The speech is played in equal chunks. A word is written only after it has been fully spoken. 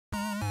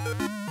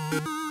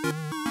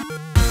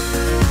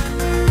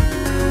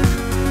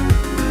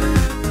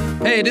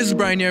Hey, this is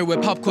Bryan here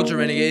with Pop Culture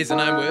Renegades,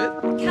 and I'm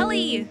with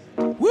Kelly.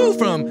 Woo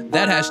from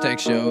That Hashtag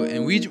Show,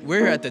 and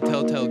we're at the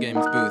Telltale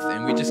Games booth,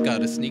 and we just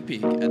got a sneak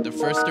peek at the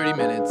first 30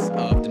 minutes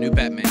of the new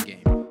Batman game.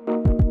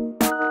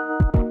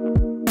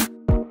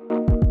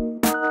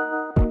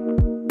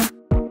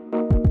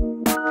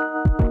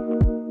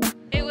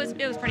 It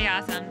was pretty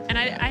awesome, and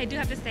I do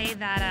have to say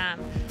that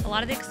a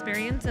lot of the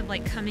experience of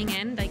like coming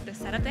in, like the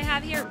setup they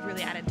have here,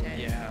 really added to it.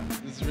 Yeah,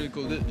 this is really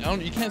cool.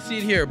 You can't see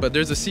it here, but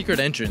there's a secret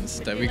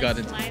entrance that we got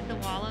into. Slide the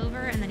wall over,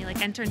 and then you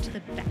like enter into the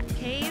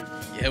Batcave.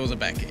 Yeah, it was a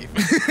Batcave.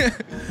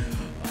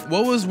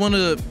 What was one of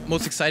the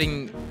most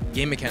exciting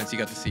game mechanics you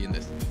got to see in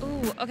this?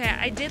 Ooh, okay.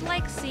 I did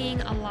like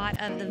seeing a lot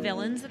of the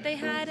villains that they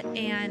had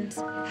and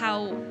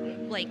how,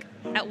 like,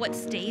 at what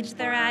stage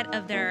they're at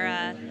of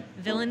their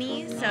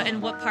villainy. So,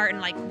 and what part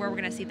and like where we're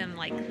gonna see them,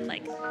 like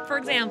for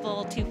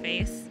example,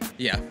 Two-Face.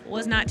 Yeah.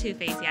 Was not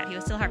Two-Face yet. He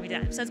was still Harvey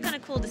Dent. So it's kind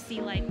of cool to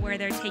see like where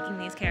they're taking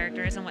these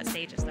characters and what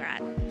stages they're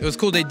at. It was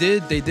cool. They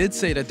did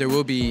say that there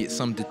will be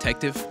some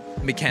detective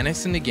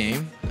mechanics in the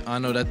game. I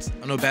know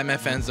Batman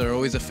fans are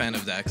always a fan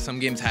of that. Some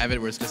games have it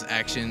where it's just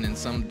action and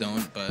some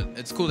don't, but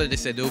it's cool that they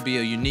said there will be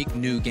a unique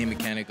new game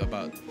mechanic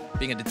about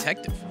being a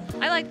detective.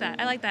 I like that.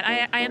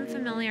 I am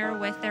familiar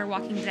with their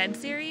Walking Dead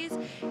series,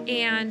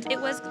 and it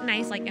was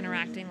nice like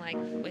interacting like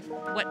with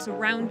what's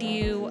around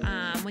you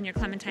when you're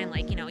Clementine.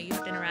 Like, you know, you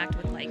have to interact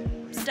with like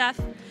stuff,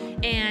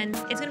 and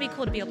it's gonna be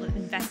cool to be able to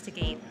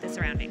investigate the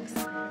surroundings.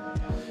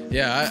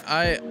 Yeah,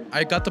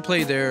 I got to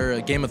play their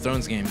Game of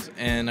Thrones games,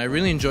 and I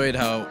really enjoyed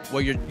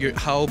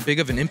how big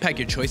of an impact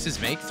your choices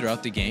make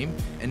throughout the game.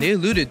 And they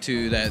alluded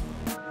to that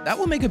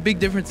will make a big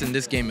difference in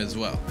this game as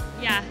well.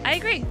 Yeah, I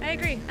agree.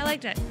 I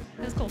liked it.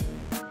 It was cool.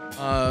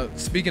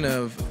 Speaking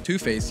of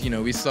Two-Face, you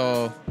know, we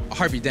saw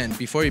Harvey Dent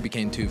before he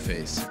became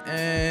Two-Face.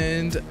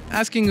 And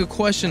asking a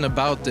question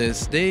about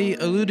this, they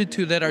alluded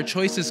to that our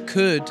choices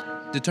could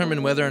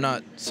determine whether or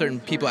not certain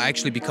people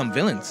actually become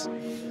villains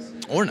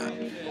or not.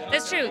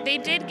 That's true. They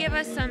did give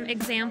us some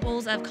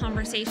examples of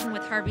conversation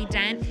with Harvey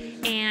Dent,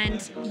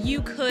 and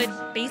you could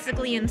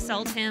basically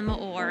insult him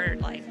or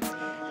like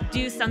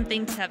do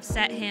something to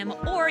upset him,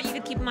 or you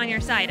could keep him on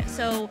your side.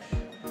 So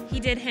he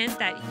did hint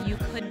that you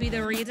could be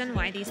the reason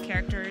why these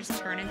characters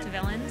turn into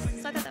villains.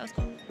 So I thought that was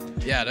cool.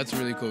 Yeah, that's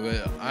really cool.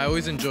 I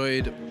always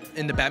enjoyed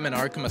in the Batman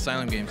Arkham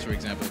Asylum games, for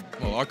example,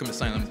 Arkham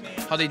Asylum,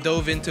 how they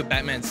dove into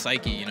Batman's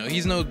psyche. You know,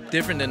 he's no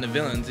different than the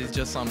villains. He's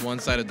just on one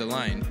side of the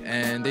line.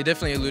 And they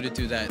definitely alluded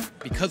to that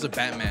because of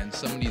Batman,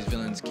 some of these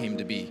villains came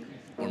to be,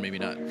 or maybe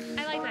not.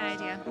 I like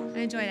that idea. I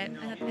enjoyed it.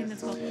 I think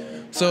that's cool.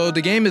 So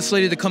the game is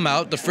slated to come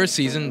out, the first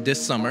season,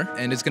 this summer,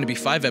 and it's going to be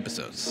 5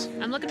 episodes.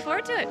 I'm looking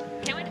forward to it.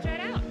 Can't wait to try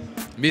it out.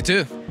 Me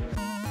too.